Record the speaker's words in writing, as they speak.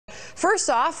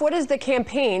First off, what is the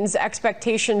campaign's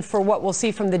expectation for what we'll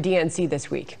see from the DNC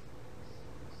this week?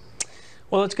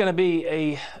 Well, it's going to be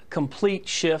a complete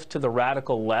shift to the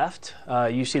radical left.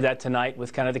 You see that tonight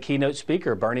with kind of the keynote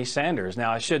speaker, Bernie Sanders.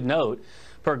 Now, I should note,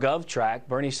 per GovTrack,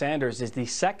 Bernie Sanders is the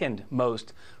second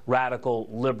most radical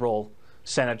liberal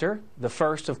senator, the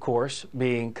first, of course,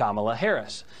 being Kamala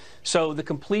Harris. So the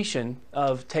completion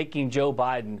of taking Joe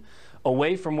Biden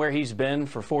away from where he's been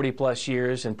for 40-plus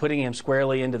years and putting him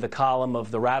squarely into the column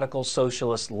of the radical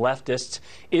socialist leftists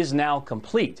is now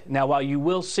complete. Now, while you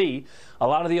will see a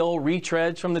lot of the old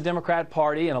retreads from the Democrat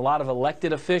Party and a lot of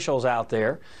elected officials out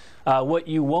there, what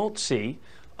you won't see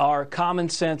are common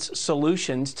sense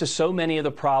solutions to so many of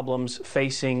the problems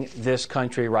facing this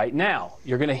country right now.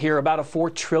 You're going to hear about a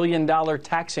 $4 trillion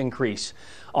tax increase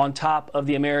on top of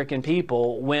the American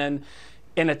people when,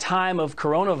 in a time of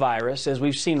coronavirus, as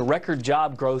we've seen record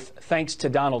job growth thanks to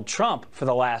Donald Trump for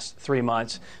the last 3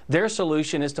 months, their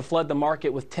solution is to flood the market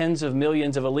with tens of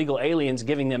millions of illegal aliens,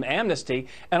 giving them amnesty,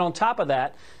 and on top of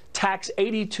that, tax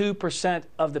 82%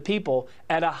 of the people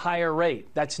at a higher rate.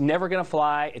 That's never going to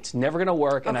fly. It's never going to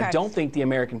work. And I don't think the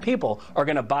American people are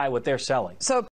going to buy what they're selling. So